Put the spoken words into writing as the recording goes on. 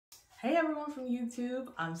Hey everyone from YouTube,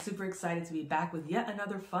 I'm super excited to be back with yet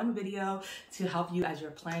another fun video to help you as you're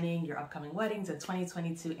planning your upcoming weddings in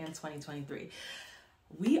 2022 and 2023.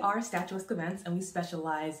 We are Statuesque Events and we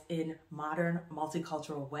specialize in modern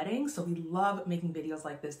multicultural weddings. So we love making videos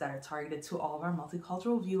like this that are targeted to all of our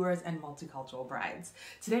multicultural viewers and multicultural brides.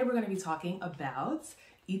 Today we're going to be talking about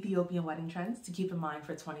Ethiopian wedding trends to keep in mind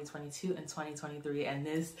for 2022 and 2023, and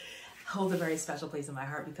this holds a very special place in my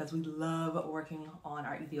heart because we love working on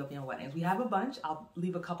our Ethiopian weddings. We have a bunch. I'll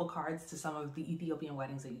leave a couple cards to some of the Ethiopian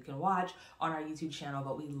weddings that you can watch on our YouTube channel,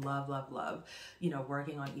 but we love,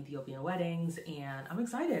 working on Ethiopian weddings, and I'm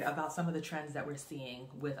excited about some of the trends that we're seeing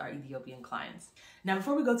with our Ethiopian clients. Now,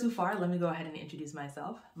 before we go too far, let me go ahead and introduce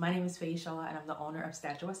myself. My name is Habesha, and I'm the owner of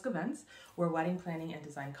Statuesque Events. We're a wedding planning and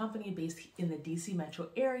design company based in the DC metro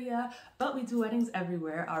area, but we do weddings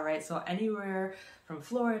everywhere, all right? So anywhere from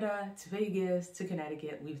Florida to Vegas to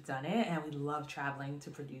Connecticut, we've done it, and we love traveling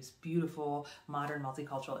to produce beautiful, modern,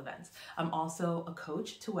 multicultural events. I'm also a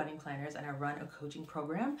coach to wedding planners, and I run a coaching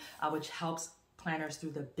program which helps planners through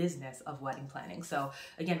the business of wedding planning. So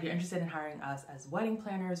again, if you're interested in hiring us as wedding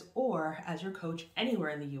planners or as your coach anywhere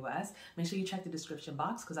in the US, make sure you check the description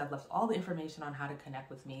box because I've left all the information on how to connect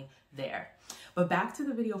with me there. But back to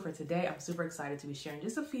the video for today, I'm super excited to be sharing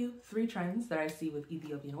just three trends that I see with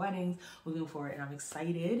Ethiopian weddings moving forward, and I'm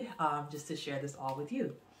excited just to share this all with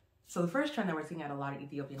you. So the first trend that we're seeing at a lot of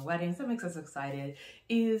Ethiopian weddings that makes us excited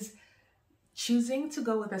is choosing to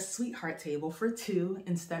go with a sweetheart table for two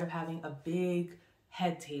instead of having a big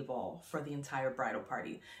head table for the entire bridal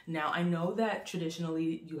party. Now, I know that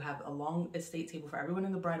traditionally you have a long estate table for everyone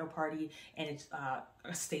in the bridal party, and it's a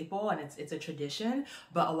staple and it's a tradition,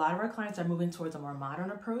 but a lot of our clients are moving towards a more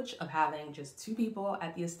modern approach of having just two people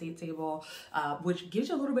at the estate table, which gives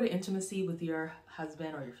you a little bit of intimacy with your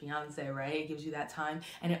husband or your fiance, right? It gives you that time,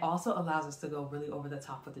 and it also allows us to go really over the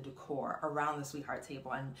top with the decor around the sweetheart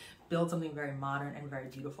table and build something very modern and very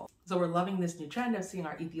beautiful. So we're loving this new trend of seeing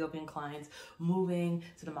our Ethiopian clients moving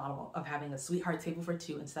to the model of having a sweetheart table for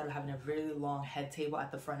two instead of having a really long head table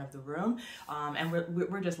at the front of the room, and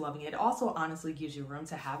we're just loving it. It also honestly gives you room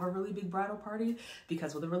to have a really big bridal party,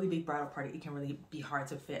 because with a really big bridal party it can really be hard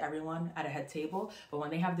to fit everyone at a head table, but when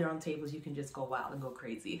they have their own tables you can just go wild and go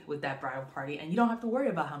crazy with that bridal party, and you don't have to worry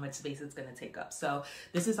about how much space it's going to take up. So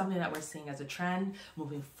this is something that we're seeing as a trend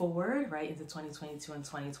moving forward right into 2022 and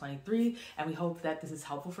 2023, and we hope that this is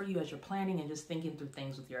helpful for you as you're planning and just thinking through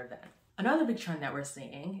things with your event. Another big trend that we're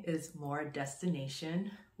seeing is more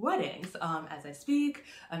destination weddings. As I speak,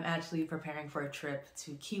 I'm actually preparing for a trip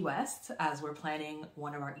to Key West as we're planning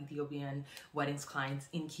one of our Ethiopian weddings clients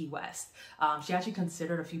in Key West. She actually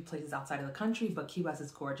considered a few places outside of the country, but Key West is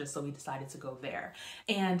gorgeous, so we decided to go there.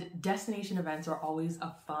 And destination events are always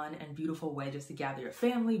a fun and beautiful way just to gather your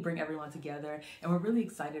family, bring everyone together, and we're really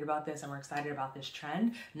excited about this, and we're excited about this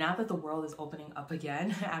trend. Now that the world is opening up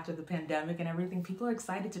again after the pandemic and everything, people are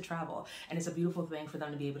excited to travel, and it's a beautiful thing for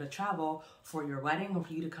them to be able to travel for your wedding or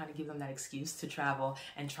for you to kind of give them that excuse to travel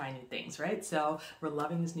and try new things, right? So we're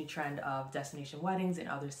loving this new trend of destination weddings in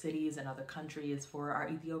other cities and other countries for our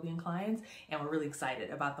Ethiopian clients, and we're really excited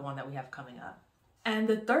about the one that we have coming up. And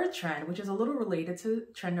the third trend, which is a little related to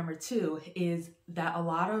trend number two, is that a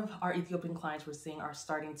lot of our Ethiopian clients we're seeing are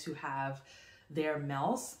starting to have their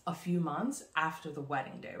Mels a few months after the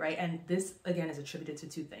wedding day, right? And this, again, is attributed to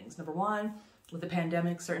two things. Number one, with the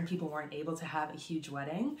pandemic, certain people weren't able to have a huge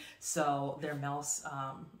wedding, so their Mels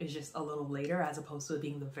is just a little later as opposed to it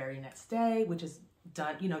being the very next day, which is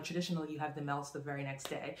done, traditionally you have the Mels the very next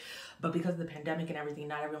day. But because of the pandemic and everything,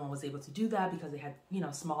 not everyone was able to do that because they had,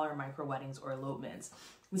 smaller micro weddings or elopements.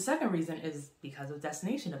 The second reason is because of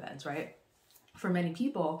destination events, right? For many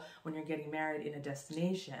people, when you're getting married in a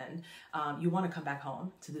destination, you want to come back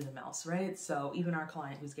home to do the Mels, right? So even our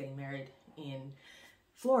client who's getting married in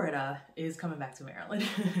Florida is coming back to Maryland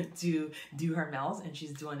to do her Mels, and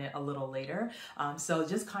she's doing it a little later. So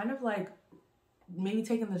just kind of like maybe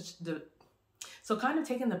taking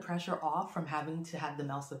taking the pressure off from having to have the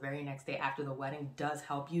Mels the very next day after the wedding does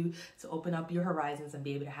help you to open up your horizons and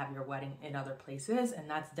be able to have your wedding in other places. And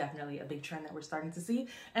that's definitely a big trend that we're starting to see.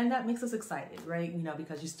 And that makes us excited, right?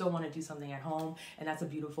 Because you still want to do something at home, and that's a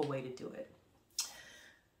beautiful way to do it.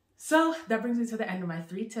 So that brings me to the end of my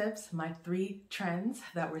three tips, my three trends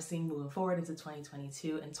that we're seeing moving forward into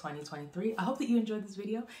 2022 and 2023. I hope that you enjoyed this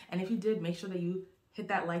video, and if you did, make sure that you hit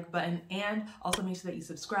that like button, and also make sure that you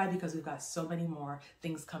subscribe because we've got so many more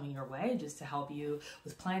things coming your way just to help you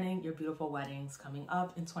with planning your beautiful weddings coming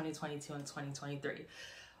up in 2022 and 2023.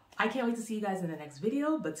 I can't wait to see you guys in the next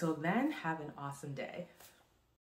video, but till then, have an awesome day.